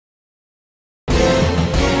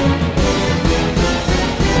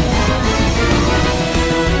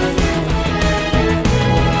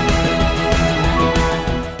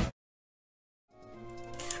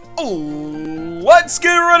Let's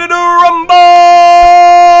get ready to rumble!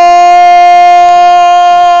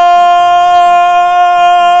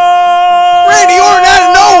 Randy Orton out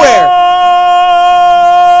of nowhere!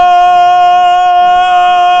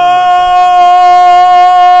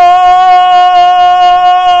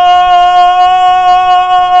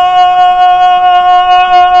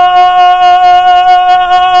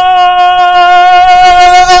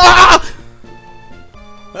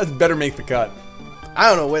 That better make the cut. I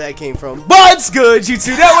don't know where that came from. What's good,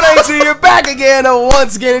 YouTube? That 182, you're back again,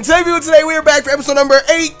 once again. And today we are back for episode number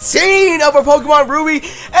 18 of our Pokemon Ruby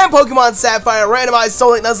and Pokemon Sapphire randomized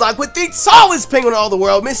Soul Link Nuzlocke with the tallest penguin in all the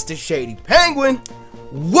world, Mr. ShadyPenguinn.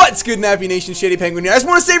 What's good, Nappy Nation? ShadyPenguinn here. I just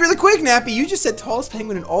want to say really quick, Nappy, you just said tallest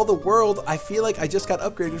penguin in all the world. I feel like I just got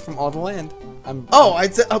upgraded from all the land.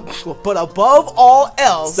 But above all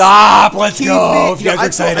else, stop. Let's go. If you guys are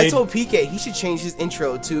excited. I told PK he should change his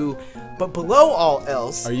intro to "But below all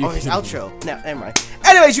else" on his outro. No, never mind.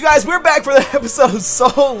 Anyways, you guys, we're back for the episode of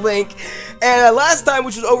Soul Link, and last time,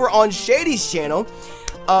 which was over on Shady's channel,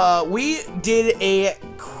 we did a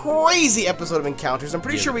crazy episode of encounters. I'm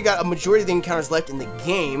pretty sure we got a majority of the encounters left in the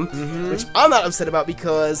game, which I'm not upset about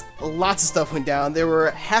because lots of stuff went down. There were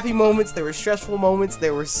happy moments, there were stressful moments,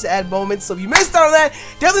 there were sad moments. So if you missed out on that,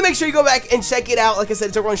 definitely make sure you go back and check it out. Like I said,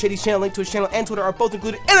 it's over on Shady's channel. Link to his channel and Twitter are both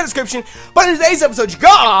included in the description. But in today's episode, you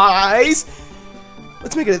guys,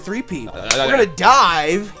 let's make it a three-peat. We're gonna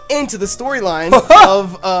dive into the storyline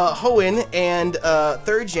of Hoenn and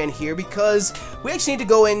 3rd Gen here because we actually need to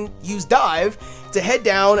go and use dive to head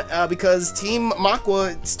down because Team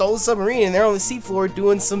Makwa stole the submarine and they're on the seafloor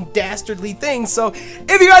doing some dastardly things. So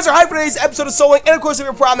if you guys are hyped for today's episode of Soul Link, and of course if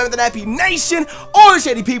you're a proud member of the Nappy Nation or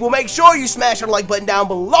Shady people, make sure you smash that like button down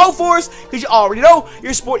below for us because you already know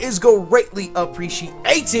your support is greatly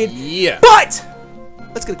appreciated. Yeah. But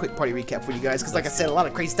let's get a quick party recap for you guys, because like I said, a lot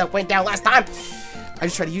of crazy stuff went down last time. I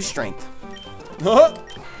just tried to use strength.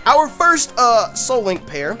 Our first Soul Link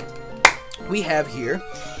pair we have here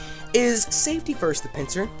is Safety First the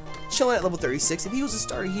Pinsir, chilling at level 36. If he was a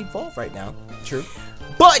starter, he'd evolve right now. True.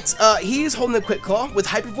 But he is holding the Quick Claw with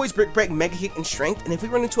Hyper Voice, Brick Break, Mega Kick, and Strength. And if we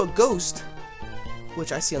run into a Ghost,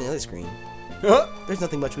 which I see on the other screen, there's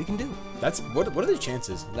nothing much we can do. What are the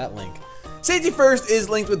chances of that link? Safety First is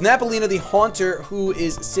linked with Napolina the Haunter, who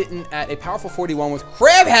is sitting at a powerful 41 with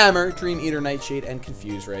Crab Hammer, Dream Eater, Nightshade, and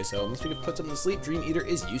Confuse Ray. So unless we can put something to sleep, Dream Eater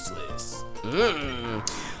is useless.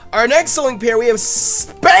 Our next Soul Link pair, we have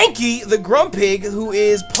Spanky the Grumpig, who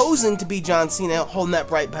is posing to be John Cena, holding that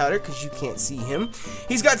bright powder because you can't see him.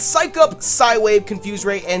 He's got Psych Up, Psy Wave, Confuse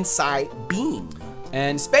Ray, and Psy Beam.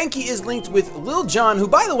 And Spanky is linked with Lil Jon, who,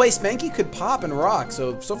 by the way, Spanky could pop and rock.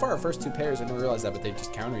 So far, our first two pairs, I didn't realize that, but they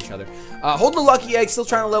just counter each other. Holding the Lucky Egg, still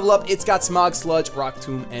trying to level up. It's got Smog, Sludge, Rock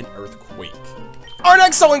Tomb, and Earthquake. Our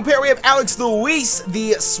next Soul Link pair, we have Alex Luis,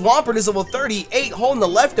 the Swampert, is level 38, holding the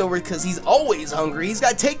leftover because he's always hungry. He's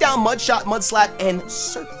got Takedown, Mud Shot, Mud Slap, and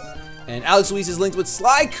Surf. And Alex Luis is linked with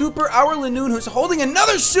Sly Cooper, our Lanoon, who's holding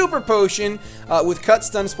another Super Potion with Cut,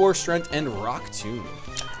 Stun, Spore, Strength, and Rock Tomb.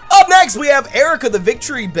 Up next, we have Erica the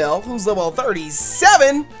Victory Bell, who's level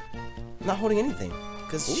 37, not holding anything.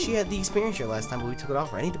 Because she had the experience here last time, but we took it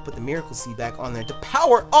off her. I need to put the Miracle Seed back on there to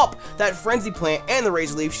power up that Frenzy Plant and the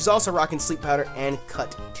Razor Leaf. She's also rocking Sleep Powder and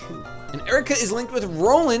Cut 2. And Erica is linked with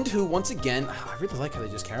Roland, who, once again, I really like how they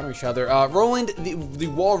just counter each other. Roland, the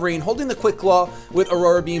Walrein, holding the Quick Claw with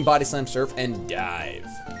Aurora Beam, Body Slam, Surf, and Dive.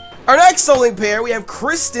 Our next Soul Link pair, we have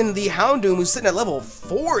Kristen the Houndoom, who's sitting at level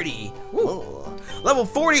 40. Ooh. Level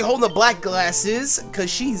 40, holding the black glasses, because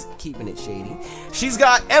she's keeping it shady. She's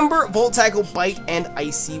got Ember, Volt Tackle, Bite, and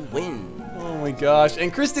Icy Wind. Oh my gosh.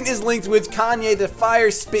 And Kristen is linked with Kanye, the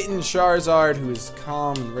fire-spitting Charizard, who is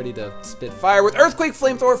calm and ready to spit fire with Earthquake,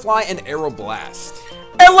 Flamethrower, Fly, and Aeroblast.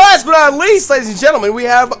 And last but not least, ladies and gentlemen, we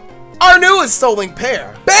have our newest Soul Link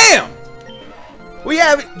pair. BAM! We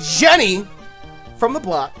have Jenny from the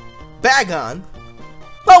block, Bagon,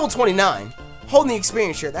 level 29. Holding the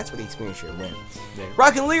Experience Share, that's where the Experience Share went.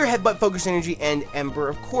 Rockin' Leer, Headbutt, Focus Energy, and Ember.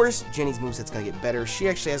 Of course, Jenny's moveset's gonna get better. She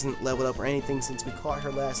actually hasn't leveled up or anything since we caught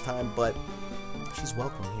her last time, but she's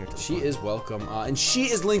welcome here. She is welcome. And she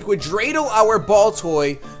is linked with Dreidel, our ball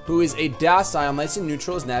toy, who is a docile, nice and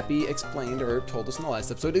neutral, as Nappy explained or told us in the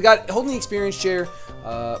last episode. We got holding the Experience Share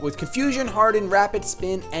with Confusion, Harden, Rapid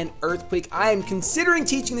Spin, and Earthquake. I am considering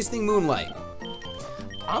teaching this thing Moonlight.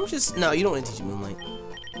 No, you don't want to teach it Moonlight.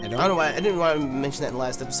 I don't know why. I didn't want to mention that in the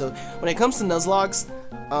last episode. When it comes to Nuzlocke,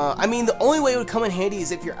 I mean, the only way it would come in handy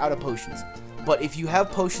is if you're out of potions. But if you have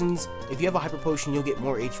potions, if you have a Hyper Potion, you'll get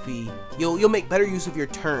more HP. You'll make better use of your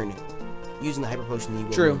turn using the Hyper Potion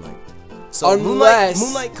than you will Moonlight. So Unless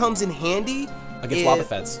Moonlight comes in handy against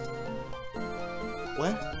Wobbuffets.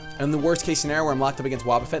 What? And the worst case scenario where I'm locked up against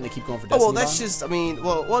Wobbuffet and they keep going for Oh, Destiny well, that's Bond? just, I mean,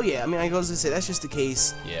 well, yeah. I mean, I was gonna say that's just the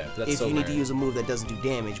case. Yeah, but that's if so you need to rare. use a move that doesn't do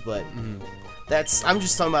damage, but that's. I'm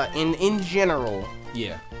just talking about in general.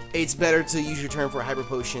 Yeah. It's better to use your turn for a hyper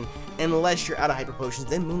potion, unless you're out of hyper potions.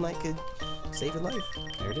 Then Moonlight could save your life.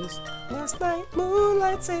 There it is. Last night,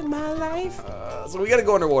 Moonlight saved my life. So we gotta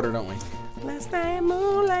go underwater, don't we? Last night,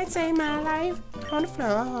 Moonlight saved my life on the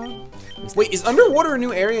floor. Wait, is underwater a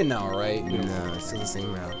new area now, right? No, it's still the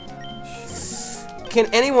same route. Can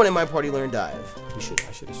anyone in my party learn dive? I should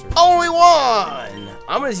have searched. Only one!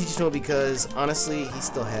 I'm gonna teach him because, honestly, he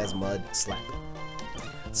still has mud slap.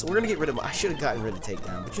 So we're gonna get rid of him. I should have gotten rid of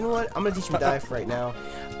takedown, but you know what? I'm gonna teach him dive right now.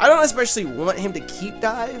 I don't especially want him to keep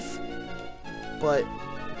dive, but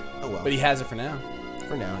oh well. But he has it for now.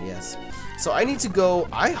 For now, yes. So I need to go.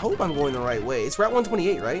 I hope I'm going the right way. It's Route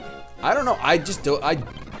 128, right? I don't know. I just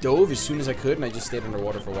dove as soon as I could, and I just stayed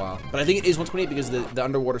underwater for a while. But I think it is 128 because the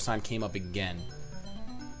underwater sign came up again.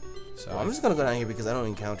 So Well, I'm just gonna go down here because I don't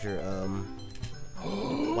encounter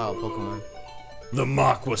wild Pokemon. the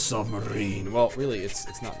Makwa submarine. Well, really,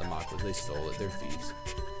 it's not the Makwa. They stole it. They're thieves.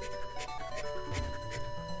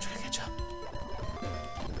 Try to catch up.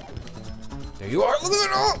 There you are. Look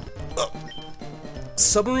at it.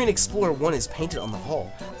 Submarine Explorer 1 is painted on the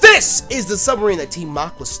hull. This is the submarine that Team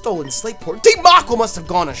Makwa stole in Slateport. Team Makwa must have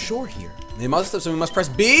gone ashore here. They must have. So we must press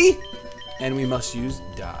B, and we must use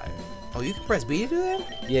dive. Oh, you can press B to do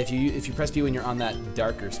that? Yeah, if you press B when you're on that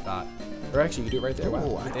darker spot, or actually you can do it right there. Oh,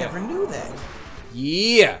 Wow. I Damn. never knew that.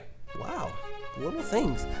 Yeah. Wow. Little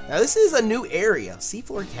things. Now, this is a new area.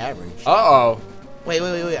 Seafloor Cavern. Uh-oh. Wait.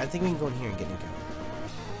 I think we can go in here and get an encounter.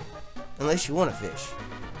 Unless you want to fish.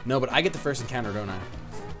 No, but I get the first encounter, don't I?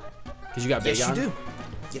 Because you got big Yes, on? you do.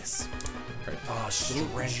 Yes. Right. Oh, Drop shit.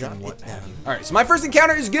 What it have down. you? Alright, so my first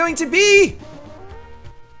encounter is going to be...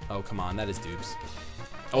 Oh, come on. That is dupes.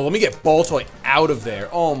 Oh, let me get Baltoy out of there.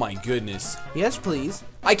 Oh, my goodness. Yes, please.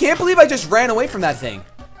 I can't believe I just ran away from that thing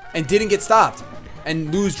and didn't get stopped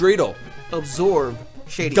and lose Dreidel. Absorb.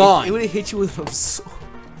 Shady. Gone. It would have hit you with an absorb.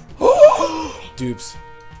 Dupes.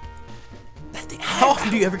 How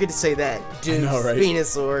often do you ever get to say that? Dude, know, right?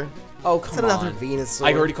 Venusaur. Oh, It's come another on. Venusaur.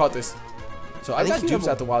 I already caught this. So I've think got you dupes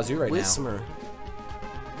have out the wazoo right now. Whismer.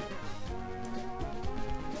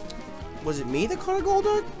 Was it me that caught a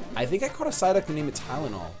Golduck? I think I caught a Psyduck named it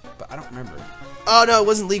Tylenol, but I don't remember. Oh, no, it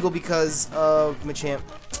wasn't legal because of Machamp.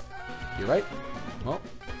 You're right. Well,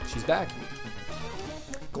 she's back.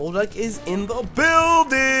 Golduck is in the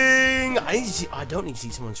building! I don't need to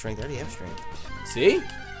teach someone strength. I already have strength. See?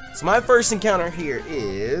 So my first encounter here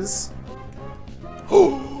is...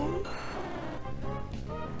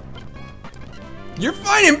 You're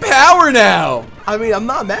finding power now! I mean, I'm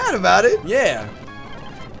not mad about it. Yeah.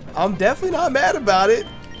 I'm definitely not mad about it.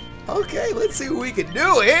 Okay, let's see what we can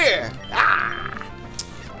do here.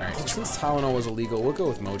 Alright, so since Tylenol was illegal, we'll go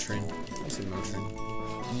with Motrin. I said Motrin.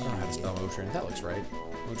 I don't know how to spell Motrin. That looks right.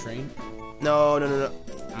 Motrin? No.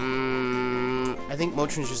 I think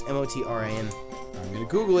Motrin is just M-O-T-R-I-N. I'm gonna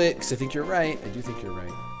Google it, because I think you're right. I do think you're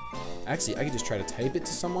right. Actually, I could just try to type it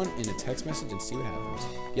to someone in a text message and see what happens.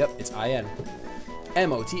 Yep, it's I-N.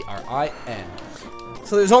 M-O-T-R-I-N.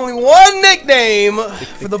 So there's only one nickname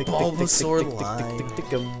for the Bulbasaur line.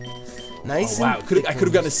 Nice. Oh, wow, and I could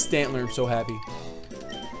have gotten a Stantler. I'm so happy.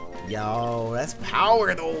 Yo, that's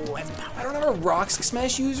power though. That's power. I don't have a Rock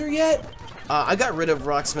Smash user yet. I got rid of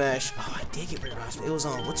Rock Smash. Oh, I did get rid of Rock Smash. It was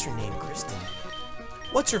on, what's her name? Kristen.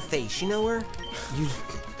 What's her face? You know her?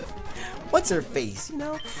 What's her face? You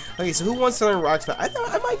know? Okay, so who wants to learn Rock Smash? I thought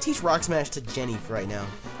I might teach Rock Smash to Jenny for right now.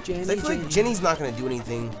 Jenny, I feel like Jenny's not going to do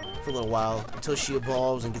anything for a little while until she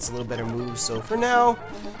evolves and gets a little better moves. So for now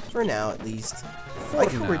at least. I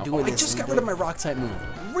like how we're doing this. I just got rid of my Rock type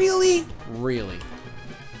move. Really? Really?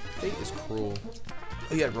 Fate is cruel.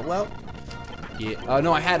 Oh, you had a rollout? Yeah.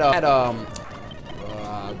 No, I had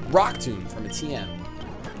Rock Tomb from a TM.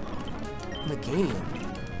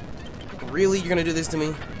 Meganium. Really? You're gonna do this to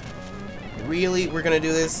me? Really? We're gonna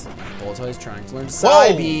do this? Baltoy is trying to learn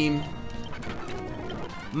Psybeam.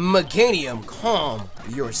 Meganium, calm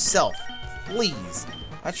yourself, please.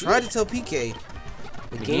 I tried to tell PK.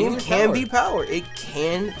 Meganium can be power. It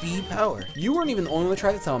can be power. You weren't even the only one that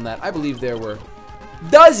tried to tell him that. I believe there were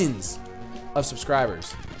dozens of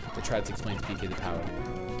subscribers that tried to explain to PK the power.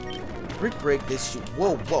 Brick break this shit.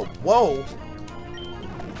 Whoa, whoa, whoa.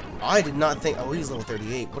 I did not think. Oh, he's level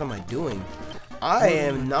 38. What am I doing? I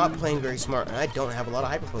am not playing very smart, and I don't have a lot of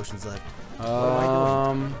hyper potions left. What am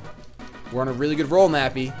I doing? We're on a really good roll,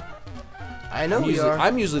 Nappy. I know we are.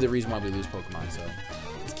 I'm usually the reason why we lose Pokemon, so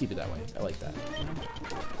let's keep it that way. I like that.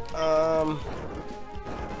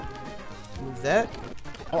 that.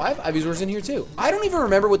 Oh, I have Ivysaurs in here too. I don't even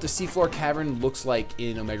remember what the seafloor cavern looks like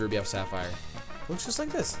in Omega Ruby Alpha Sapphire. Looks just like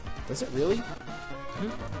this. Does it really?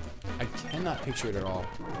 I cannot picture it at all.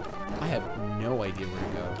 I have no idea where to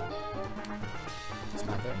go. It's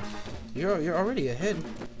not there. You're already ahead.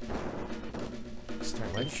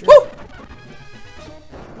 Start right sure. Woo!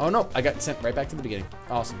 Oh no, I got sent right back to the beginning.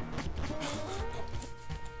 Awesome.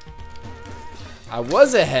 I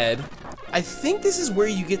was ahead. I think this is where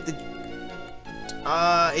you get the...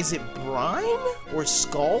 is it Brine or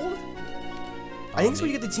Scald? I think it's where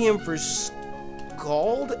you get the TM for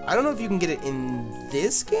Scald. I don't know if you can get it in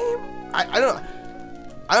this game. I don't know.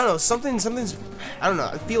 I don't know. Something's... I don't know.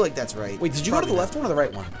 I feel like that's right. Wait, did you go to the left one or the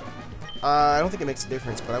right one? I don't think it makes a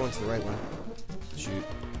difference, but I went to the right one. Shoot.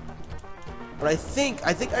 But I think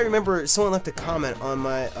I remember someone left a comment on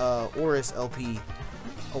my Oris LP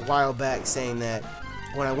a while back saying that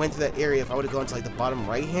when I went to that area, if I would have gone to like the bottom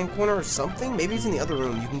right-hand corner or something, maybe it's in the other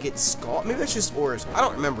room, you can get Scald. Maybe that's just Oris. I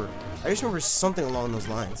don't remember. I just remember something along those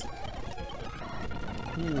lines.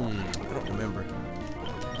 I don't remember.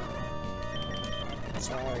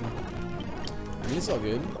 Sorry. I mean, it's all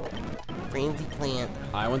good. Frenzy plant.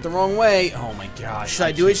 I went the wrong way. Oh my gosh. Should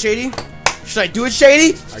I do it, Shady? Should I do it,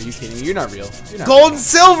 Shady? Are you kidding me? You're not real. You're not Gold and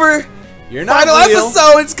silver. You're not Final real.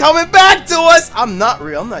 episode. It's coming back to us. I'm not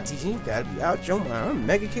real. I'm not teaching you. Gotta be out your mind. I'm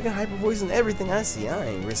mega kicking, hyper voice, and everything I see. I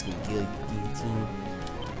ain't risking guillotine.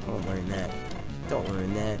 Don't learn that. Don't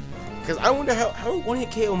learn that. Because I wonder how one-hit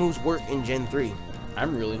KO moves work in Gen 3.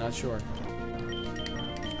 I'm really not sure.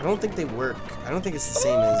 I don't think they work. I don't think it's the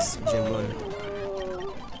same as Gen 1.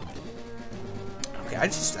 Okay, I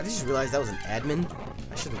just realized that was an admin.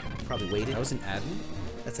 I should have probably waited. That was an admin?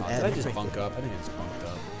 That's an Did admin. I just bunk up? I think I just bunked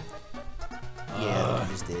up. Yeah,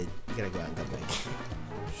 you just did. You gotta go out and come back.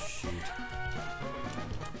 Shoot.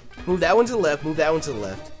 Move that one to the left. Move that one to the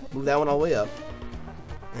left. Move that one all the way up.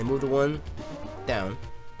 And move the one down.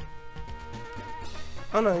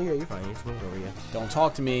 Oh no, you're fine. You just move over, yeah. Don't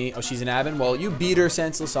talk to me. Oh, she's an admin? Well, you beat her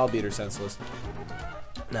senseless. I'll beat her senseless.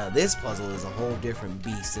 Now this puzzle is a whole different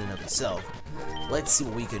beast in and of itself. Let's see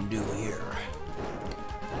what we can do here.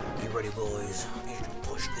 Get ready, boys. I need you to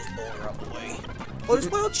push this boulder out the way. Oh, there's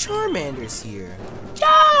wild Charmanders here.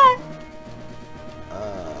 Char!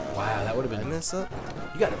 Wow, that would have Did I been. mess up?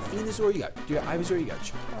 You got a Venusaur, you got Ivysaur, you got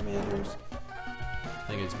Charmanders. I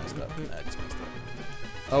think I just messed up. I just messed up.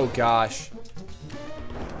 Oh gosh.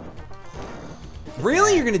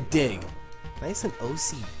 Really? You're gonna dig? Nice and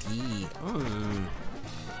OCD.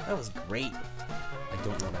 That was great. I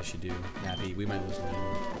don't know what I should do. Nappy, we might lose a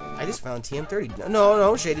lead. I just found TM30.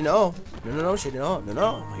 No, Shady, no. No, Shady, no.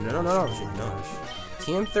 No, Shady, no.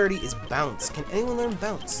 TM30 is bounce. Can anyone learn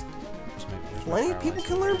bounce? Plenty of people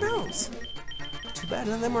can learn bounce. Too bad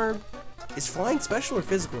none of them are... Is flying special or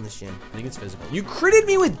physical in this gen? I think it's physical. You critted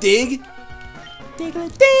me with dig? Dig.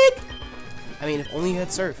 I mean, if only you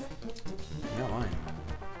had surf. You're not lying.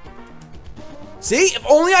 See? If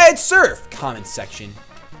only I had surf! Comment section.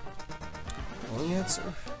 If only you had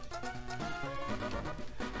surf.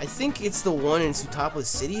 I think it's the one in Sutapolis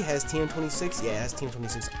City has TM26. Yeah, it has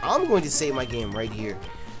TM26. I'm going to save my game right here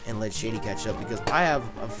and let Shady catch up because I have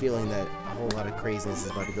a feeling that a whole lot of craziness is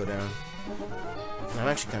about to go down. And I'm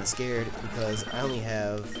actually kind of scared because I only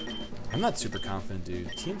have... I'm not super confident, dude.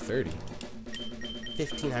 TM30.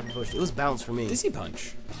 15 hyper push. It was bounce for me. Dizzy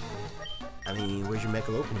punch. I mean, where's your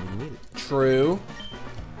Mechalope when you need it? True.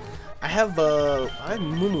 I have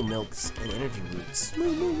Moo Milks and Energy Roots.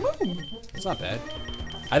 Moo. It's not bad.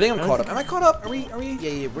 I think I'm caught up. Am I caught up? Are we?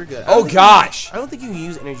 Yeah, we're good. Oh gosh! I don't think you can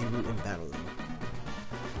use Energy Root in battle though.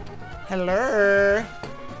 Hello.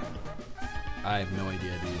 I have no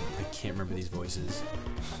idea, dude. I can't remember these voices.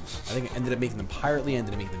 I think I ended up making them pirately,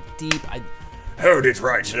 ended up making them deep. I Hold it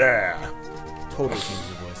right there. totally changed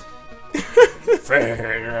the voice.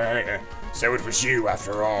 Fair. So it was you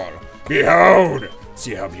after all. Behold!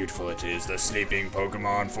 See how beautiful it is, the sleeping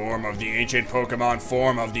Pokemon form of the ancient Pokemon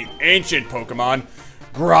form of the ancient Pokemon,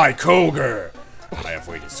 Grykoger. I have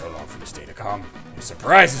waited so long for this day to come. It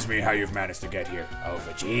surprises me how you've managed to get here. Oh,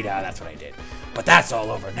 Vegeta, that's what I did. But that's all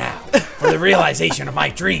over now. For the realization of my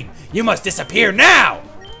dream, you must disappear now!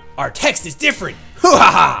 Our text is different.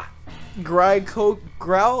 Hoo-ha-ha!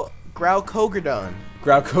 Graukogerdon. Graukogerdon.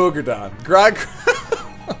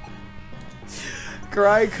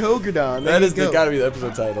 Graukogerdon. That is gotta be the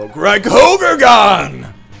episode title.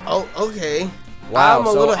 Grykogergon! Oh, okay. Wow, I'm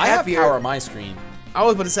a so little I have happier. power on my screen. I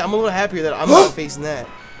was about to say, I'm a little happier that I'm not facing that.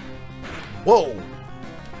 Whoa.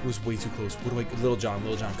 It was way too close. What do I... Little John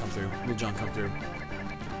come through. Little John come through.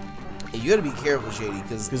 Hey, you gotta be careful, Shady,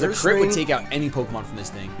 because a crit would take out any Pokemon from this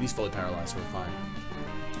thing. But he's fully paralyzed, so we're fine.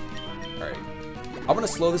 Alright. I'm gonna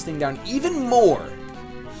slow this thing down even more.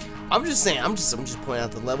 I'm just saying, I'm just pointing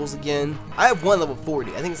out the levels again. I have one level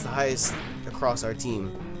 40. I think it's the highest across our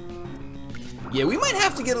team. Yeah, we might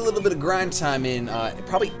have to get a little bit of grind time in,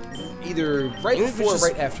 probably either right before or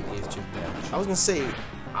right after the 8th gym badge. I was gonna say,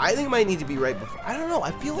 I think it might need to be right before. I don't know.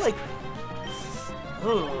 I feel like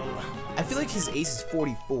his ace is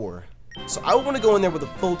 44. So I would want to go in there with a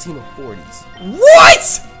full team of 40s.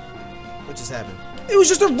 What? What just happened? It was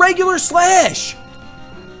just a regular slash.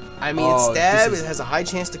 I mean, it's stab. It has a high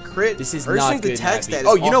chance to crit. This is First not thing, good. the attack stat is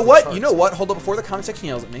oh, you know off the what? charts. You know what? Hold up before the comment section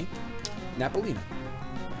yells at me. Napolina.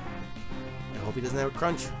 I hope he doesn't have a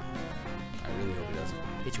crunch. I really hope he doesn't.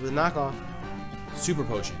 Hit you with a knockoff. Super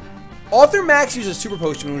potion. Author Max uses super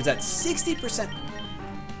potion when it's at 60%.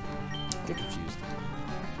 Get confused.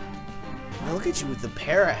 Now look at you with the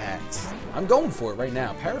para hacks. I'm going for it right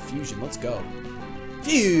now. Parafusion. Let's go.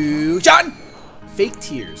 Fusion. Fake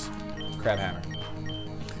tears. Crab hammer.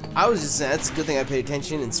 I was just saying, that's a good thing I paid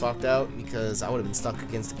attention and swapped out because I would have been stuck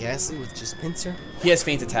against the Ghastly with just pincer. He has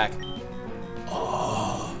feint attack.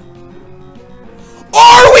 Oh.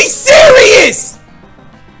 Are we serious?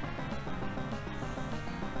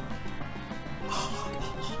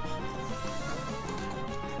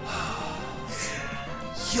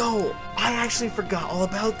 Yo, I actually forgot all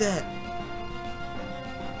about that.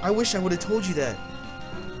 I wish I would have told you that.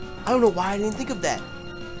 I don't know why I didn't think of that.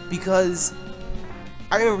 Because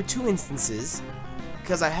I remember 2 instances.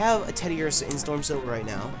 Because I have a Teddy Ursa in Storm Silver right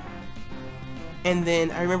now. And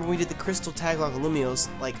then I remember when we did the Crystal Taglock Lumios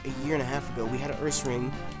like a year and a half ago. We had an Ursa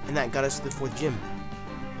ring, and that got us to the 4th gym.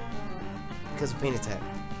 Because of Pain Attack.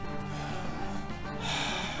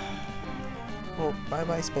 Well,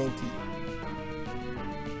 bye-bye, Spanky.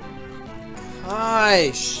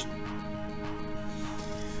 Gosh.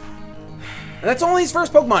 And that's only his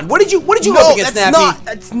first Pokemon. What did you hope against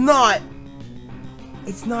Snappy?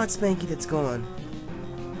 It's not Spanky that's gone.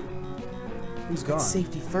 Who's gone? It's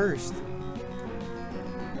safety first.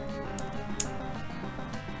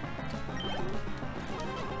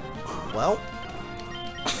 Well.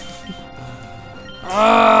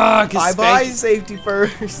 Bye-bye, safety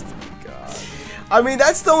first. God. I mean,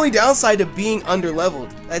 that's the only downside to being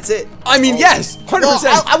under-leveled. That's it. I mean, yes, 100%.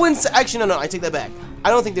 Well, I wouldn't say, actually, no, I take that back. I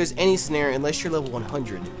don't think there's any scenario, unless you're level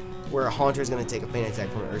 100, where a Haunter is going to take a Pain Attack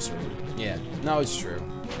from an Ursa ring. Yeah, no, it's true.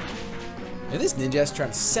 And this Ninja's trying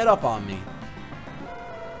to set up on me.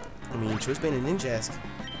 I mean, Choice Band and Ninjask.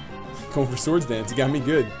 Going for Swords Dance, he got me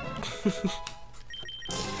good.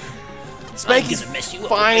 Spanky's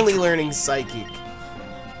finally learning Psychic.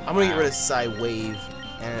 I'm gonna get rid of Psy Wave,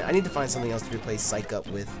 and I need to find something else to replace Psych Up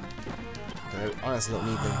with. I honestly don't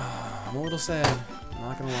need them. I'm a little sad, I'm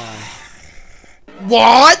not gonna lie.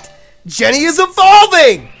 What? Jenny is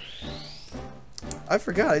evolving! I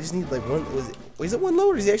forgot, I just need like one. Is it one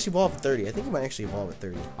lower or does he actually evolve at 30? I think he might actually evolve at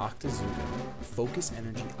 30. Octazooka. Focus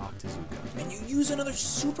Energy Octazooka. And you use another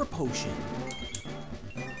Super Potion.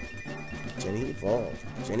 Jenny evolved.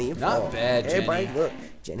 Jenny evolved. Not bad, Jenny. Everybody look.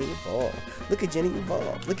 Jenny evolved. Look at Jenny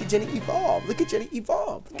evolve. Look at Jenny evolve. Look at Jenny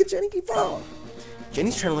evolve. Look at Jenny evolve.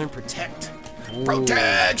 Jenny's trying to learn Protect. Ooh.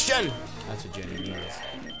 Protection! That's what Jenny needs.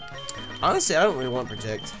 Honestly, I don't really want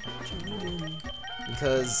Protect.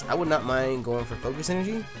 Because I would not mind going for Focus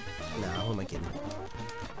Energy. Nah, who am I kidding?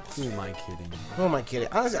 Who am I kidding? Who am I kidding?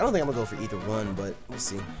 Honestly, I don't think I'm gonna go for either one, but we'll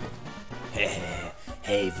see. Hey,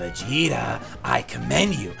 Vegeta, I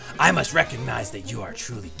commend you. I must recognize that you are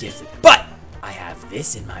truly gifted. But I have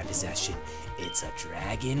this in my possession. It's a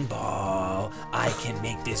Dragon Ball. I can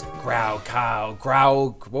make this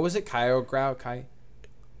what was it? Growl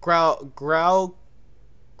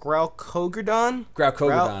Kogerdon? Growl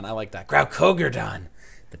Kogerdon, I like that. Growl Kogerdon.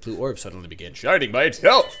 The blue orb suddenly began Shining by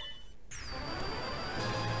itself.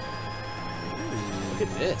 Look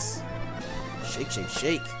at this. Shake, shake,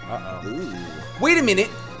 shake. Uh-oh. Ooh. Wait a minute.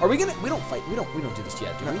 Are we gonna? We don't fight. We don't do this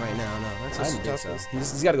yet, do we? Not right now, no. That's I what don't think so.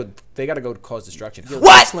 is. He's gotta go. They gotta go cause destruction. Yo,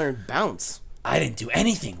 What? let's learn Bounce. I didn't do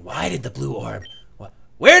anything. Why did the blue orb?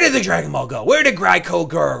 Where did the Dragon Ball go? Where did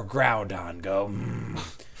Groudon go?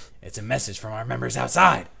 It's a message from our members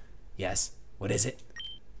outside. Yes. What is it?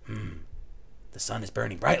 The sun is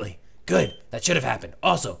burning brightly. Good. That should have happened.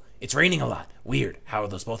 Also, it's raining a lot. Weird. How are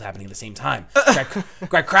those both happening at the same time?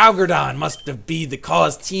 Groudon must be the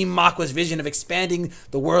cause Team Makwa's vision of expanding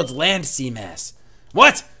the world's land sea mass.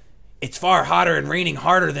 What? It's far hotter and raining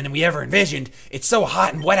harder than we ever envisioned. It's so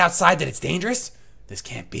hot and wet outside that it's dangerous? This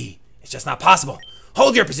can't be. It's just not possible.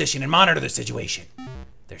 Hold your position and monitor the situation.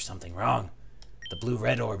 There's something wrong. The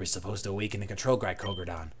blue-red orb is supposed to awaken and control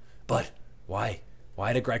Groudon. But why?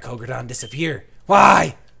 Why did Groudon disappear?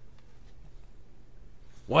 Why?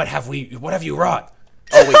 What have you wrought?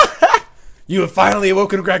 Oh, wait. You have finally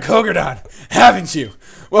awoken Gracogrodon, haven't you?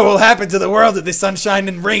 What will happen to the world if the sunshine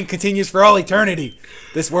and rain continues for all eternity?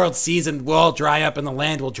 This world's season will all dry up and the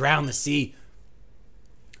land will drown the sea.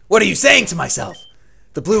 What are you saying to myself?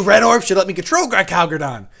 The blue-red orb should let me control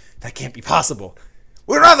Gracogrodon. That can't be possible.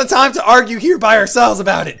 We don't have the time to argue here by ourselves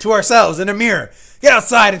about it, to ourselves, in a mirror. Get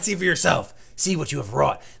outside and see for yourself. See what you have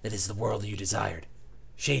wrought that is the world you desired.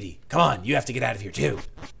 Shady, come on, you have to get out of here too.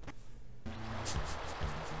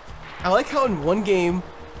 I like how in one game,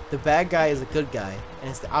 the bad guy is a good guy, and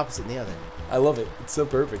it's the opposite in the other. I love it. It's so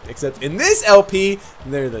perfect. Except in this LP,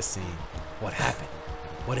 they're the same. What happened?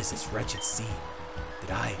 What is this wretched scene?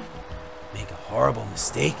 Did I make a horrible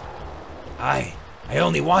mistake? I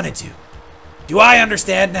only wanted to. Do I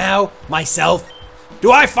understand now, myself?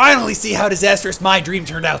 Do I finally see how disastrous my dream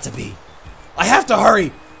turned out to be? I have to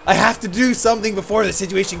hurry. I have to do something before the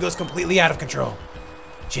situation goes completely out of control.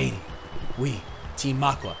 Shady, we, Team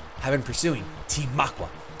Makwa, have been pursuing Team Makwa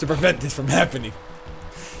to prevent this from happening.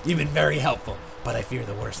 You've been very helpful, but I fear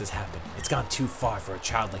the worst has happened. It's gone too far for a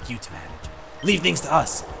child like you to manage. Leave things to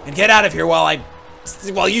us, and get out of here while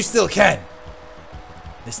you still can.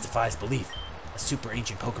 This defies belief. A super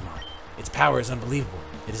ancient Pokemon. Its power is unbelievable.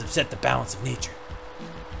 It has upset the balance of nature.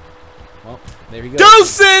 Well, there he goes.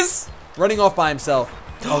 Deuces! Running off by himself.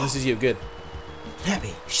 Oh, this is you. Good.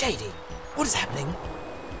 Nappy, Shady, what is happening?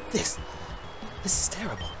 This is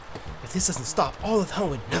terrible. If this doesn't stop, all of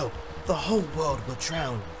Hoenn, no, the whole world will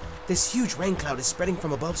drown. This huge rain cloud is spreading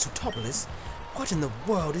from above Sootopolis. What in the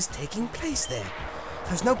world is taking place there?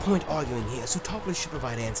 There's no point arguing here. Sootopolis should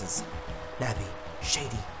provide answers. Nappy,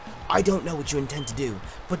 Shady, I don't know what you intend to do,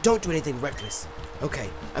 but don't do anything reckless. Okay,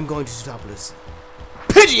 I'm going to Sootopolis.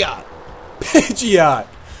 Pidgeot! Pidgeot!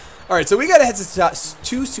 Alright, so we gotta head to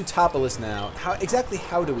Sootopolis now. How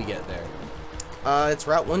do we get there? It's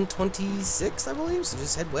Route 126, I believe, so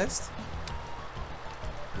just head west.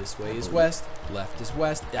 This way is west, left is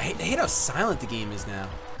west. I hate how silent the game is now.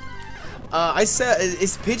 I said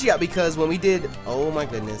it's Pidgeot because when we did, oh my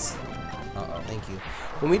goodness. Uh-oh. Thank you.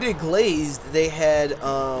 When we did Glazed, they had,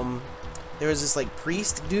 there was this, like,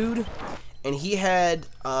 priest dude, and he had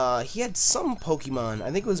some Pokemon. I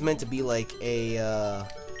think it was meant to be, like, I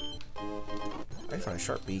found a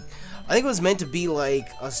sharp beak. I think it was meant to be, like,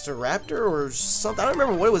 a Staraptor or something. I don't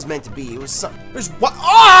remember what it was meant to be. It was some, there's what,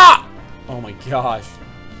 ah! Oh my gosh.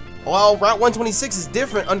 Well, Route 126 is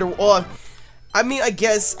different under, well, I mean, I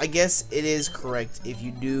guess it is correct if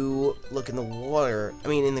you do look in the water, I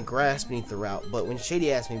mean, in the grass beneath the route, but when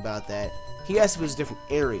Shady asked me about that, he asked if it was a different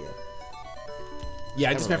area. Yeah,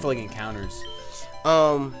 I just meant for, like, encounters.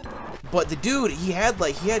 But the dude, he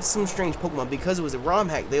had some strange Pokemon. Because it was a ROM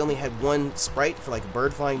hack, they only had one sprite for, like, a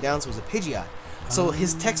bird flying down, so it was a Pidgeot. So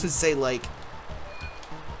his text would say, like,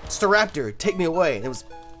 Staraptor, take me away, and it was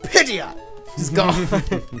Pidgeot! Just gone.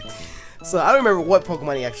 So I don't remember what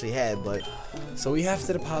Pokemon he actually had, but... So we have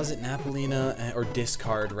to deposit Napolina, or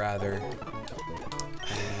discard, rather.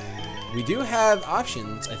 We do have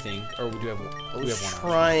options, I think, or we do have one. I was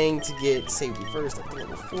trying to get safety first up to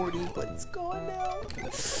level 40, but it's gone now.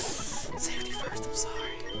 Safety first, I'm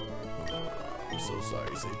sorry. I'm so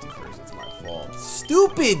sorry, safety first, it's my fault.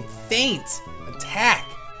 Stupid feint attack!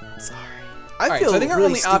 Sorry. I feel so I think our really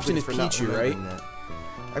only option is stupid for not Pichu, right? remembering that.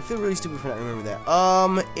 I feel really stupid for not remembering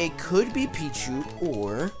that. It could be Pichu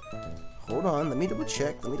or... Hold on, let me double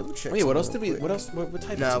check. Wait, what else did we? What else? What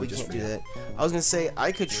type? No, did we just can't do forget? that. I was gonna say I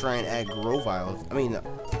could try and add Grovyle. I mean,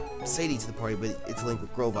 Sadie to the party, but it's linked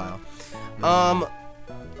with Grovyle.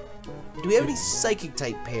 Do we have any Psychic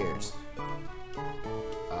type pairs?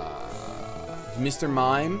 Mr.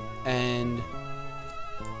 Mime and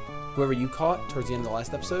whoever you caught towards the end of the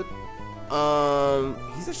last episode.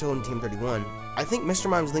 He's actually holding Team 31. I think Mr.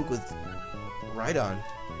 Mime's linked with Rhydon.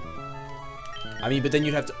 I mean, but then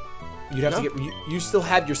you'd have to get. You still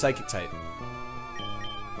had your Psychic type.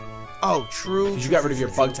 Oh, true. Because you got rid of your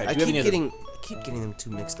Bug type. I keep getting them too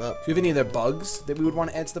mixed up. Do you have any other bugs that we would want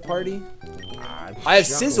to add to the party? I have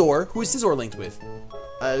Scizor. Who is Scizor linked with?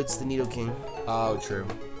 It's the Nidoking. Oh, true.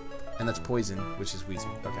 And that's Poison, which is Weezy.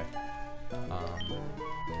 Okay.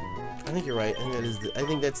 I think you're right. I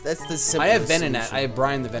think that's the simplest. I have Venonat. solution. I have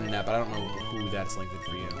Brian the Venonat, but I don't know who that's linked with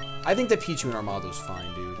for you. I think that Pichu and Armaldo's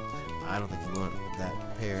fine, dude. I don't think you want that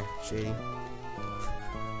pair, Shady.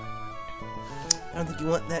 I don't think you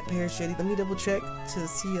want that pair, Shady. Let me double check to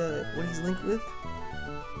see what he's linked with.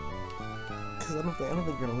 Because I don't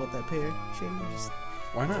think you're gonna want that pair, Shady. Just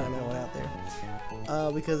Why not? throwing that one out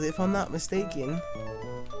there. Because if I'm not mistaken,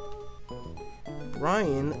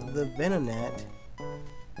 Brian the Venonat,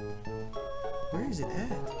 where is it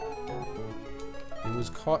at? and was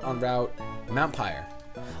caught en route Mount Pyre.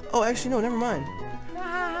 Oh, actually, no, never mind.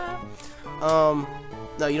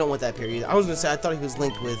 No, you don't want that period. I was gonna say I thought he was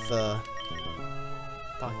linked with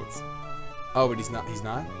Pockets, Oh, but he's not. He's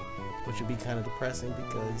not. which would be kind of depressing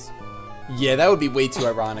because Yeah, that would be way too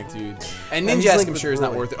ironic, dude. And Yeah, he's Ninjask, linked I'm with sure, is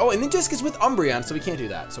not Roy. worth it. Oh, and Ninjask is with Umbreon, so we can't do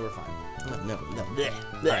that. So we're fine. no.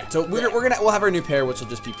 All right, so we'll have our new pair, which will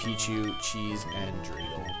just be Pichu, Cheese, and Dreidel.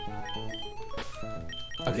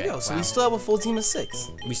 There Okay, you go. So wow. we still have a full team of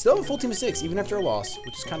 6. We still have a full team of 6, even after a loss,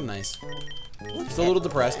 which is kind of nice. Still a little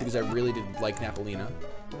depressed because I really did like Napolina.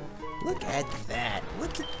 Look at that.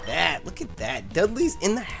 Look at that. Look at that. Dudley's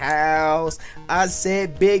in the house. I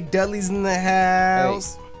said big Dudley's in the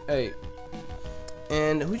house. Hey,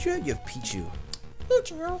 And who'd you have? You have Pichu.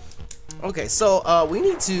 Okay, so we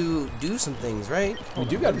need to do some things, right? we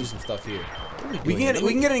do gotta do some stuff here. We doing?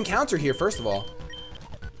 can get an encounter here first of all.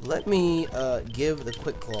 Let me give the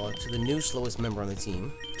Quick Claw to the new slowest member on the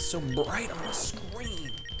team. It's so bright on the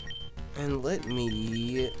screen. And let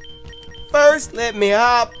me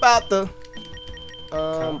hop out the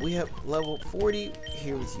we have level 40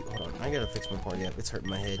 here with you. Hold on, I gotta fix my party up. It's hurting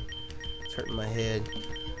my head. It's hurting my head.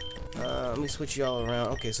 Let me switch y'all around.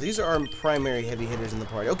 Okay, so these are our primary heavy hitters in the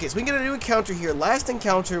party. Okay, so we can get a new encounter here. Last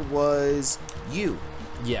encounter was you.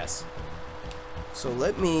 Yes. So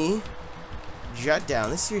let me jot down.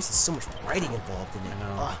 This series has so much writing involved in it. I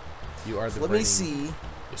know. Ah, You are the. let me see.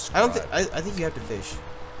 I don't think I think you have to fish.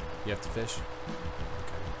 You have to fish.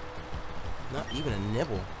 Not even a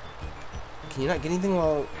nibble. Can you not get anything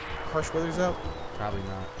while harsh weather's out? Probably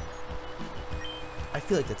not. I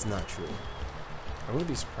feel like that's not true. I wouldn't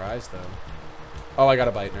be surprised though. Oh, I got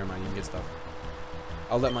a bite. Never mind. You can get stuff.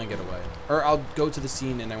 I'll let mine get away, or I'll go to the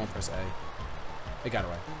scene and I won't press A. It got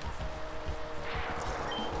away.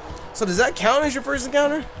 So does that count as your first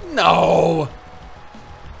encounter? No.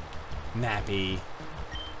 Nappy.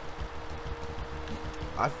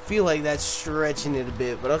 I feel like that's stretching it a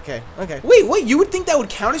bit, but okay, okay. Wait. You would think that would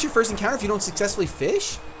count as your first encounter if you don't successfully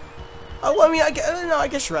fish? Oh, well, I mean, no, I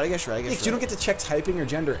guess you're right. Yeah, because you don't get to check typing or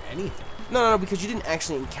gender or anything. No, because you didn't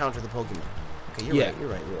actually encounter the Pokemon. Okay, you're Yeah. right. You're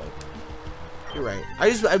right. You're right. You're right.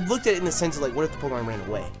 I looked at it in the sense of like, what if the Pokemon ran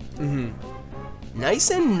away? Mm-hmm.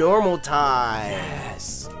 Nice and normal time.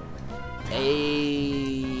 Yes.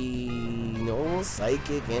 Hey, no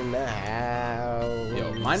psychic in the house.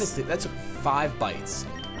 Yo, that took 5 bites.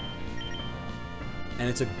 And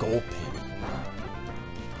it's a gold pin.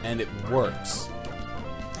 And it works.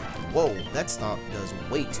 Whoa, that stomp does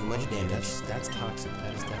way too much damage. That's toxic.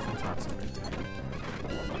 That is definitely toxic right there.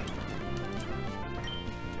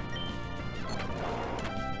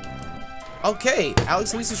 Okay,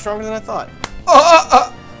 Alex Luis is stronger than I thought.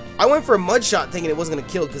 I went for a mud shot thinking it wasn't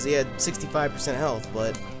gonna kill because he had 65% health,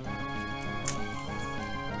 but.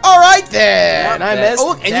 Alright then! I messed Oh,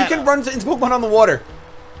 look, and you that can up. run into Pokemon on the water.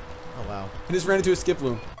 Oh wow. I just ran into a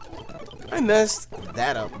Skiploom. I messed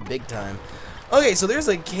that up big time. Okay, so there's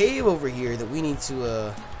a cave over here that we need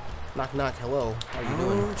to knock knock. Hello. How you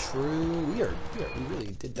doing? True. We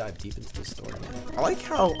really did dive deep into this story, man. I like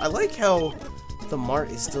how the mart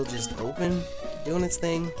is still just open, doing its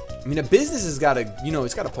thing. I mean, a business has got to,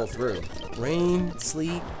 it's got to pull through. Rain,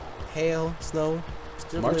 sleet, hail, snow.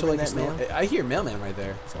 Still March delivering like a that snow. mail. I hear mailman right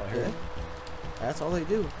there. That's all I heard. Yeah. That's all they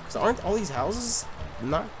do. Cause aren't all these houses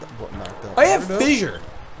knocked up? I have Boarded up? fissure.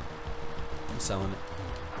 I'm selling it.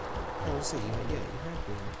 Oh, let's see. Yeah, you have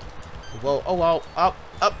fissure. Whoa! Oh wow! Up!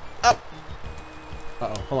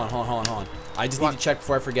 Uh-oh. Hold on. I just need to check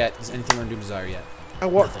before I forget. Is anything on Doom Desire yet? I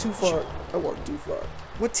walked Nothing. too far. I walked too far.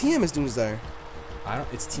 What TM is Doom Desire?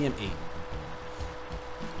 It's TM8.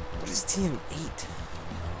 What is TM8?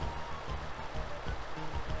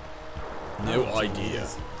 No idea.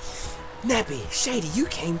 Nappy, Shady, you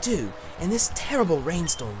came too. And this terrible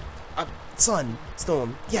rainstorm. Sun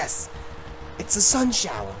storm. Yes. It's a sun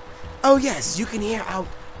shower. Oh yes, you can hear out.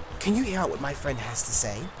 Can you hear out what my friend has to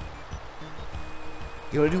say?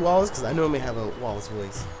 You wanna do Wallace? Because I normally have a Wallace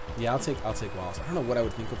voice. Yeah, I'll take Wallace. I don't know what I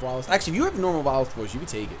would think of Wallace. Actually, if you have a normal Wallace voice, you could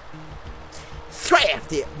take it.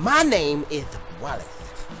 Thrafty, my name is Wallace.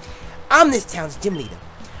 I'm this town's gym leader.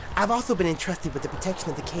 I've also been entrusted with the protection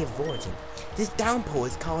of the Cave of Origin. This downpour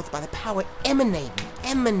is caused by the power emanating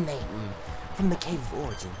from the Cave of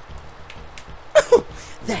Origin.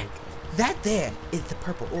 That there is the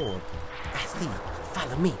purple orb. I see.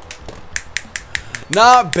 Follow me.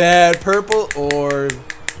 Not bad. Purple orb.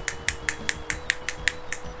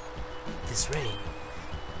 This rain.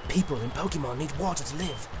 People and Pokemon need water to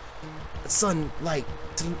live. Sunlight.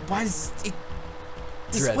 Why does it...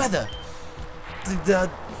 This Dread. weather. The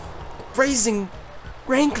raising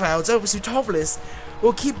rain clouds over Sutopolis.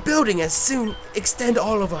 We'll keep building as soon extend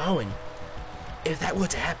all of our own. If that were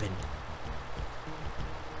to happen.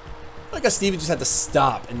 Like a Steven just had to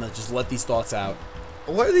stop and just let these thoughts out.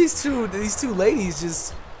 What are these two ladies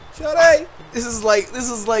just Shady? This is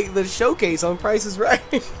like the showcase on Price is Right.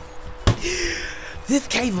 This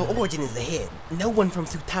cave of origin is ahead. No one from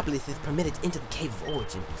Sootopolis is permitted into the cave of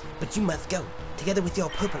origin, but you must go. Together with your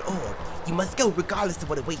purple orb, you must go regardless of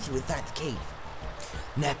what awaits you inside the cave.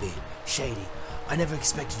 Nappy, Shady, I never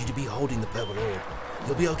expected you to be holding the purple orb.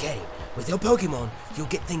 You'll be okay. With your Pokemon, you'll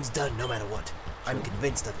get things done no matter what. I'm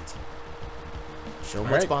convinced of it. Show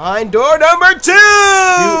what's behind door number 2! Dude,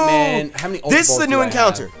 man, how many This is the new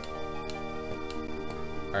encounter.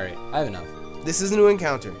 Alright, I have enough. This is a new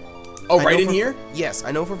encounter. Oh, right in here? Yes,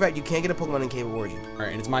 I know for a fact you can't get a Pokemon in Cave of Origin.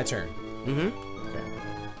 Alright, and it's my turn. Mm-hmm. Okay.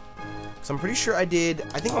 So I'm pretty sure I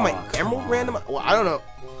think on my Emerald random. Well, I don't know.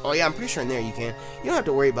 Oh yeah, I'm pretty sure in there you can. You don't have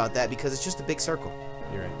to worry about that because it's just a big circle.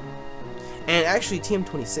 You're right. And actually,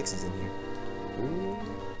 TM26 is in here. Ooh.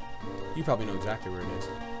 You probably know exactly where it is.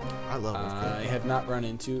 I love it. I have not run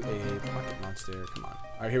into a pocket monster. Come on.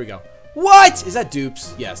 Alright, here we go. What? Is that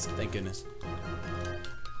dupes? Yes, thank goodness.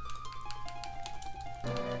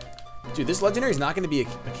 Dude, this legendary is not going to be a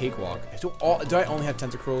cakewalk. Do I only have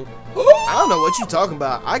Tentacruel? I don't know what you're talking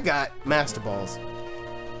about. I got Master Balls.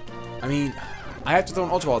 I mean, I have to throw an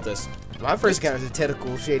Ultra Ball at this. My first encounter is a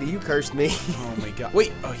Tentacle, Shady. You cursed me. Oh my god.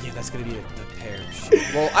 Wait. Oh yeah, that's going to be a pair.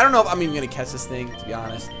 Shit. Well, I don't know if I'm even going to catch this thing, to be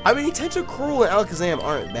honest. I mean, Tentacruel and Alakazam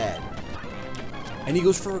aren't bad. And he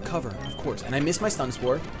goes for Recover, of course. And I missed my Stun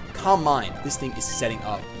Spore. Calm Mind. This thing is setting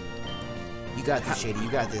up. You got this, Shady.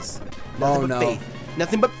 You got this. Oh no. Faith.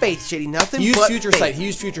 Nothing but faith, Shady. Nothing he used but Future faith. Sight. He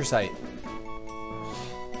used Future Sight.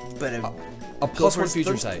 But a +1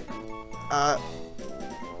 Future Sight. I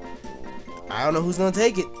don't know who's gonna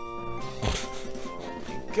take it.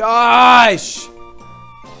 Gosh!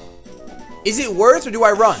 Is it worth or do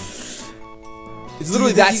I run? It's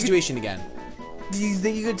literally that situation again. Do you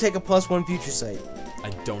think you could take a +1 Future Sight?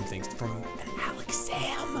 I don't think so. From an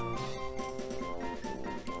Alakazam.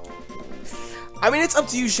 I mean, it's up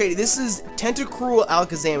to you, Shady. This is Tentacruel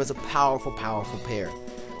Alakazam is a powerful, powerful pair.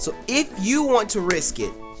 So if you want to risk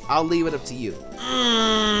it, I'll leave it up to you.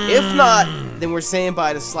 If not, then we're saying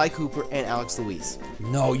bye to Sly Cooper and Alex Louise.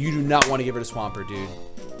 No, you do not want to give her to Swampert, dude.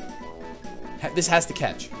 This has to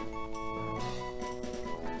catch.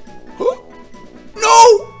 No!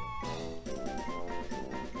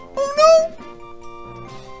 Oh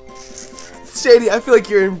no! Shady, I feel like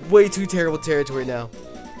you're in way too terrible territory now.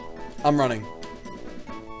 I'm running.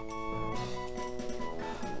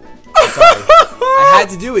 I had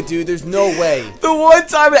to do it, dude. There's no way. The one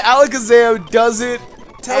time that Alakazam doesn't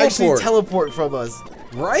actually Teleport. teleport from us.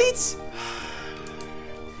 Right?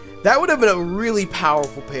 That would have been a really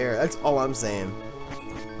powerful pair. That's all I'm saying.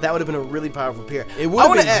 That would have been a really powerful pair. It would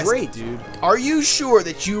have been great, dude. Are you sure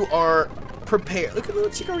that you are prepared? Look at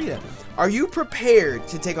little Chikorita. Are you prepared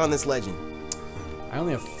to take on this legend? I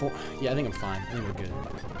only have 4. Yeah, I think I'm fine. I think we're good.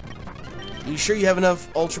 You sure you have enough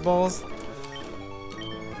Ultra Balls?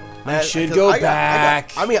 I should go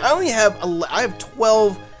back. I mean, I only have I have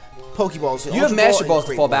 12 Pokeballs. So you have Master Balls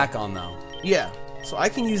to fall back on, though. Yeah, so I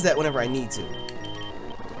can use that whenever I need to.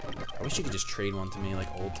 I wish you could just trade one to me like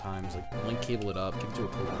old times. Like, link cable it up, give it to a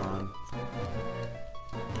Pokemon.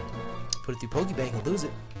 Put it through Pokebag and lose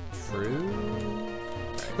it. True.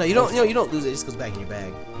 No, you don't. You don't lose it. It just goes back in your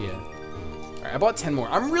bag. Yeah. Alright, I bought 10 more.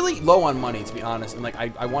 I'm really low on money, to be honest. And, like,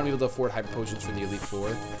 I want to be able to afford Hyper Potions for the Elite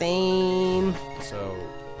Four. Same. So,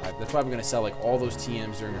 that's why I'm going to sell, like, all those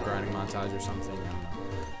TMs during a grinding montage or something. I don't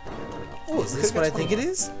know. Oh, is this what I think it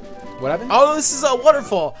is? What happened? Oh, this is a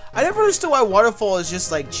waterfall. I never understood why waterfall is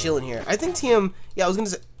just, like, chilling here. I think TM... Yeah, I was going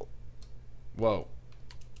to say... Whoa.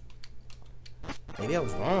 Maybe I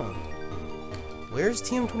was wrong. Where's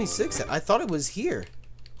TM26 at? I thought it was here.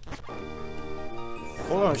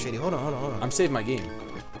 Hold on, Shady. Hold on. I'm saving my game.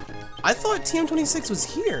 I thought TM26 was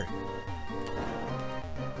here.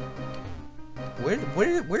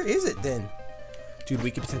 Where is it then? Dude,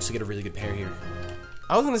 we could potentially get a really good pair here.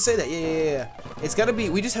 I was gonna say that. Yeah. It's gotta be.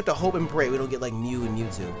 We just have to hope and pray we don't get like Mew and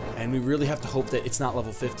Mewtwo. And we really have to hope that it's not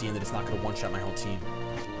level 50 and that it's not gonna one-shot my whole team.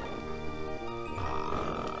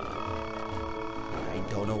 I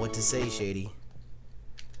don't know what to say, Shady.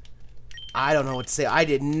 I don't know what to say. I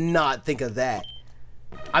did not think of that.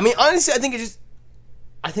 I mean, honestly, I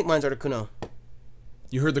think mine's Articuno.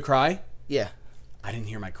 You heard the cry? Yeah. I didn't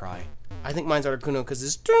hear my cry. I think mine's Articuno because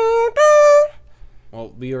it's... Well,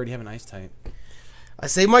 we already have an ice type. I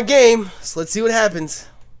saved my game, so let's see what happens.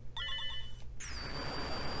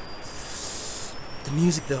 The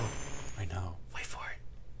music, though. I know. Wait for it.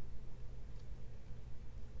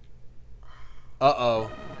 Uh-oh.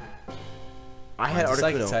 I had Mine's a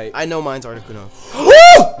psychic Articuno. type. I know mine's Articuno.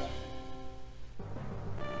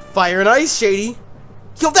 Fire and Ice, Shady.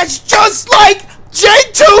 Yo, that's just like Gen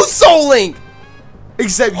 2 Soul Link!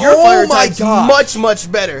 Except your Oh fire my type's gosh. much,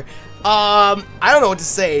 much better. I don't know what to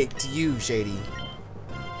say to you, Shady.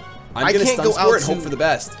 I'm gonna can't stun go sport out and hope to- for the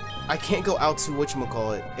best. I can't go out to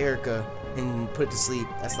whatchamacallit, Erica, and put it to sleep.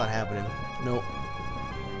 That's not happening. Nope.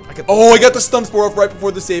 I could Oh, I got the stun spore off right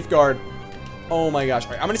before the safeguard. Oh my gosh.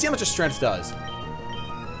 All right, I'm gonna see how much a strength does.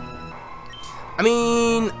 I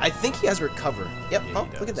mean, I think he has recover. Yep. Yeah, Oh,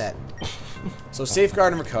 he look at does. that. So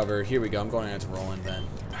safeguard and recover. Here we go. I'm going into Roland then.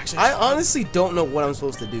 Actually, I honestly don't know what I'm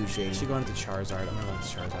supposed to do, Shady. I should go into Charizard. I'm gonna go into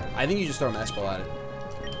Charizard. I think you just throw a Mesh Ball at it.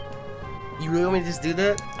 You really want me to just do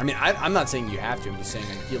that? I mean, I'm not saying you have to. I'm just saying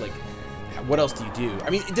I feel like, what else do you do? I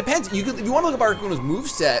mean, it depends. You could, if you want to look up Articuno's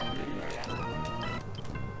moveset.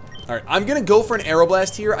 All right, I'm gonna go for an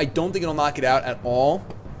Aeroblast here. I don't think it'll knock it out at all.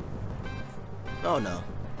 Oh no.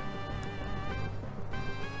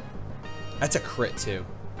 That's a crit too.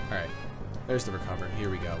 All right, there's the recover. Here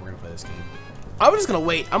we go. We're gonna play this game. I'm just gonna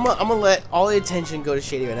wait. I'm gonna let all the attention go to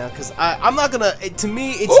Shady right now, because I'm not gonna. To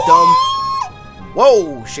me, it's dumb.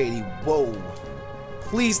 Whoa, Shady. Whoa.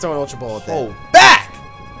 Please throw an Ultra Ball at that. Oh, back!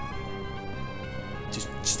 Just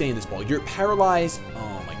stay in this ball. You're paralyzed.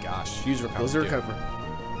 Oh my gosh. Use recover. Those are dude. recover.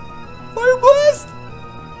 Fire Blast!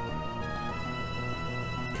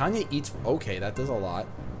 Kanye eats. Okay, that does a lot.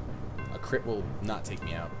 A crit will not take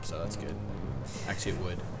me out, so that's good. Actually, it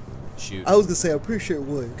would. Shoot. I was gonna say, I'm pretty sure it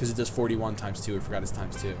would. Because it does 41 times 2. I forgot it's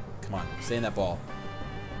times 2. Come on. Stay in that ball.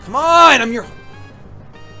 Come on! I'm your.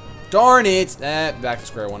 Darn it! Back to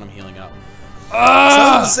square one. I'm healing up. So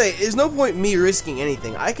I was gonna say, there's no point me risking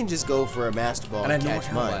anything. I can just go for a Master Ball And I and have no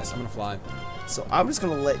catch more mine. blast. I'm gonna fly. So I'm just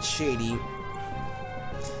gonna let Shady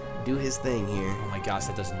do his thing here. Oh my gosh,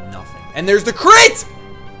 that does nothing. And there's the crit!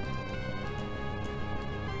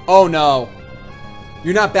 Oh no.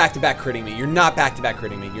 You're not back-to-back critting me. You're not back-to-back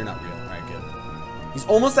critting me. You're not real. Alright, good. He's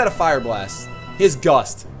almost out of Fire Blast. His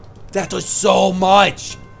Gust. That does so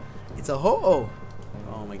much! It's a ho-oh.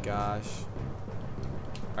 Oh my gosh.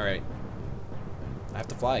 Alright. I have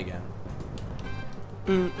to fly again.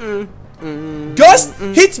 Gust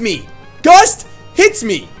hits me! Gust hits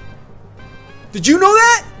me! Did you know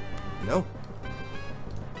that? No.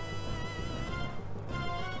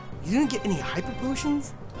 You didn't get any Hyper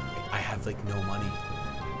Potions? I have like no money.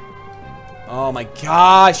 Oh my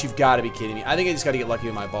gosh, you've got to be kidding me. I think I just got to get lucky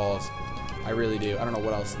with my balls. I really do. I don't know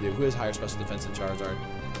what else to do. Who has higher special defense than Charizard?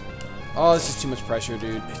 Oh, this is too much pressure,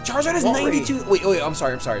 dude. Charizard has Walrein. 92. Wait, I'm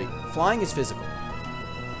sorry. Flying is physical.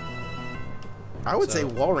 I would say So-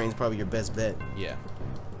 Walreign's probably your best bet. Yeah,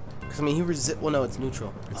 Because, I mean, he well, no, it's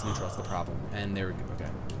neutral. it's neutral. That's the problem. And there we go. Okay.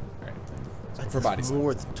 All right. So That's for body slam.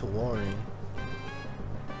 more to Walrein.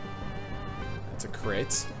 That's a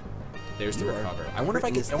crit. There's the You are recover. I wonder if I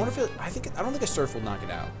critting can. this I wonder if it, I don't think a surf will knock it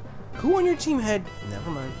out. Who on your team had... Never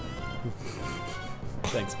mind.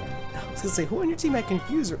 Thanks, man. I was going to say, who on your team had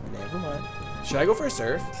Confuser? Never mind. Should I go for a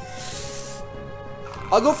surf?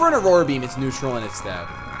 I'll go for an Aurora Beam. It's neutral and it's stab.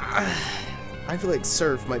 I feel like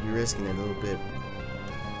Surf might be risking it a little bit.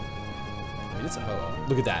 I mean, it's a ho-oh.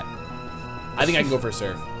 Look at that. I think I can go for a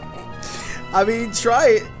surf. I mean, try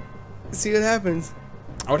it. See what happens.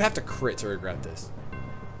 I would have to crit to regret this.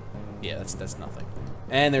 Yeah, that's nothing.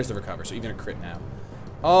 And there's the recover, so even a crit now.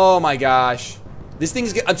 Oh my gosh. This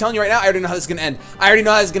thing's, I'm telling you right now, I already know how this is gonna end. I already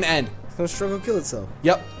know how this is gonna end. It's gonna struggle kill itself.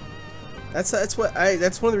 Yep. That's one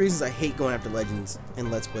of the reasons I hate going after legends and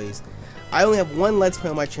Let's Plays. I only have one Let's Play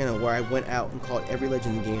on my channel where I went out and caught every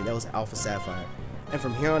legend in the game. That was Alpha Sapphire. And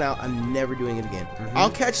from here on out, I'm never doing it again. I'll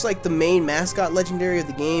catch like the main mascot legendary of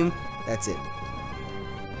the game. That's it.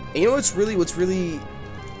 And you know what's really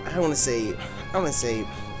I don't want to say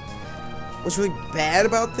what's really bad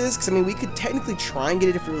about this, because I mean we could technically try and get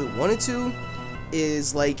it if we really wanted to,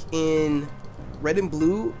 is like in Red and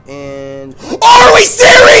Blue and Are we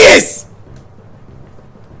serious?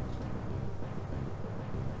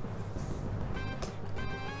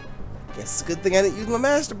 guess it's a good thing I didn't use my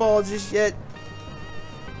Master Ball just yet.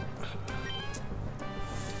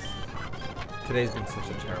 Today's been such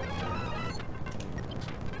a terrible day.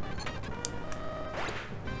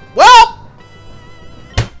 Well,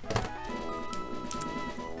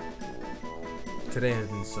 Today has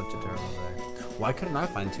been such a terrible day. Why couldn't I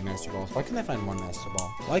find 2 Master Balls? Why couldn't I find 1 Master Ball?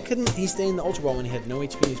 Why couldn't he stay in the Ultra Ball when he had no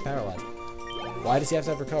HP and he's paralyzed? Why does he have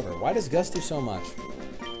to have recover? Why does Gus do so much?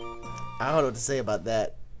 I don't know what to say about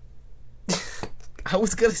that. I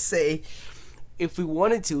was gonna say, if we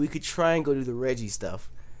wanted to, we could try and go do the Reggie stuff,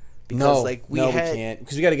 Because, No, like, we we can't.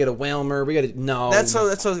 Because we got to get a Whalmer. We got to... No. That's what I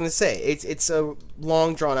was going to say. It's a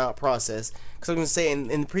long, drawn-out process. Because I was going to say,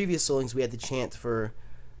 in the previous Soul Links, we had the chance for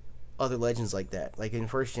other legends like that. Like, in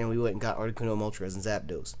first gen, we went and got Articuno, Moltres, and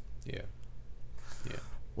Zapdos. Yeah. Yeah.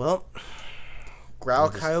 Well,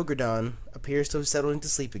 Kyogredon appears to have settled into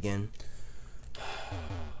sleep again.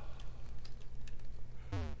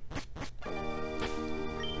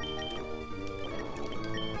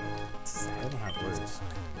 I don't have words.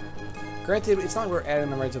 Granted, it's not like we're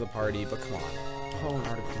adding them right to the party, but come on. Oh, an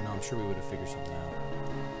Articuno, I'm sure we would have figured something out.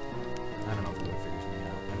 I don't know if we would have figured something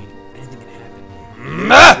out. I mean, anything can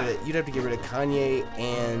happen. You'd have to get rid of Kanye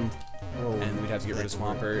and... Oh, and we'd have to get rid of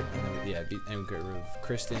Swampert, and then we'd get rid of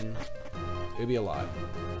Kristen. It would be a lot.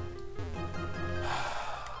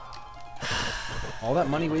 All that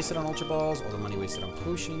money wasted on Ultra Balls, all the money wasted on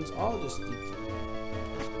potions, all just...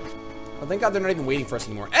 Well, thank God they're not even waiting for us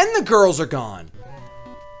anymore. And the girls are gone!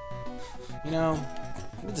 You know,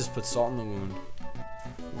 it just puts salt in the wound.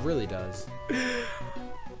 It really does.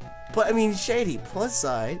 But, I mean, Shady, plus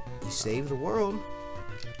side, you saved the world.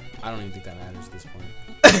 I don't even think that matters at this point.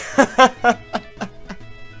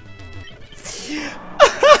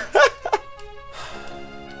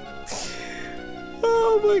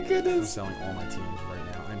 Oh my I'm goodness. selling all my teams right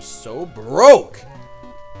now. I'm so broke!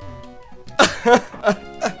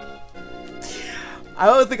 I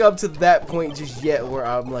don't think I'm to that point just yet where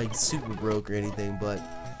I'm like super broke or anything, but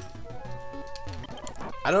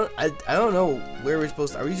I don't know where we're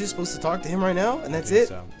supposed to. Are we just supposed to talk to him right now and that's it?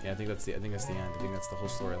 So, yeah, I think that's the end. I think that's the whole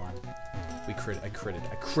storyline. I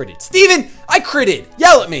critted. Steven! I critted!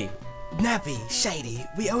 Yell at me! Nappy, Shady,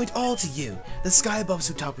 we owe it all to you. The sky above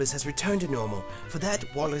Sootopolis has returned to normal. For that,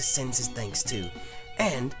 Wallace sends his thanks too.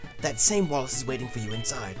 And that same Wallace is waiting for you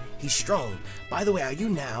inside. He's strong. By the way, are you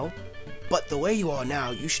now? But the way you are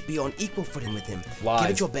now, you should be on equal footing with him. Lies.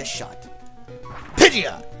 Give it your best shot.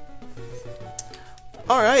 Pidgeot!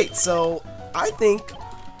 Alright, so I think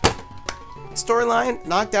storyline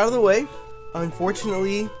knocked out of the way.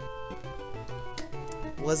 Unfortunately,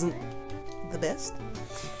 wasn't the best.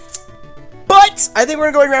 But I think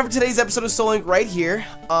we're going to go around for today's episode of Soul Link right here.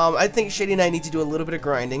 I think Shady and I need to do a little bit of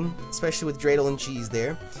grinding, especially with Dreidel and Cheese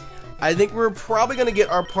there. I think we're probably going to get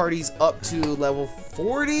our parties up to level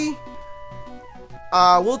 40.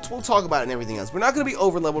 We'll talk about it and everything else. We're not going to be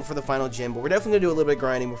over leveled for the final gym, but we're definitely going to do a little bit of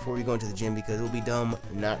grinding before we go into the gym because it will be dumb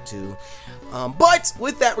not to. But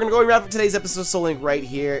with that, we're going to go and wrap up today's episode of Soul Link right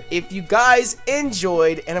here. If you guys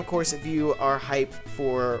enjoyed, and of course if you are hyped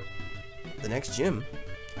for the next gym,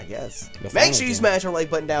 I guess, make sure you smash our like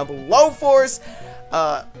button down below for us.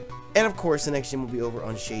 And of course, the next gym will be over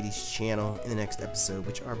on Shady's channel in the next episode,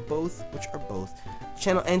 which are both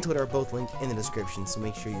channel and Twitter are both linked in the description. So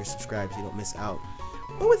make sure you're subscribed so you don't miss out.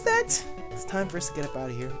 But with that, it's time for us to get up out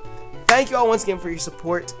of here. Thank you all once again for your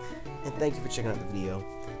support, and thank you for checking out the video.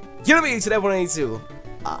 You know me, to that 182.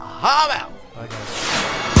 I'm out. Bye,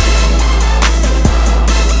 guys.